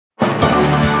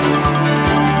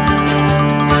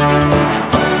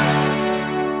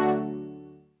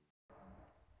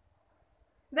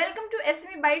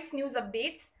Bytes news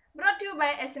updates brought to you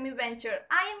by SME Venture.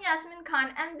 I am Yasmin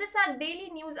Khan and these are daily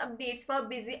news updates for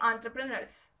busy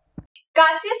entrepreneurs.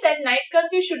 CASIA said night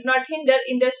curfew should not hinder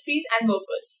industries and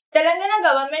workers. Telangana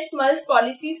government mulls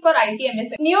policies for IT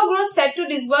MSME. Neo Growth set to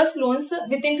disburse loans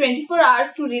within 24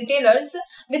 hours to retailers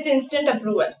with instant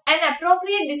approval. An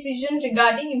appropriate decision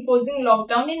regarding imposing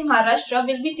lockdown in Maharashtra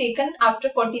will be taken after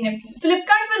 14 April.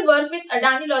 Flipkart will work with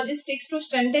Adani Logistics to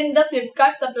strengthen the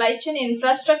Flipkart supply chain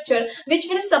infrastructure, which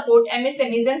will support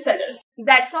MSMEs and sellers.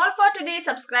 That's all for today.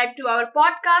 Subscribe to our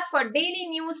podcast for daily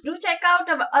news. Do check out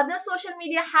our other social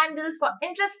media handles for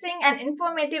interesting and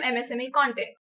informative MSME content.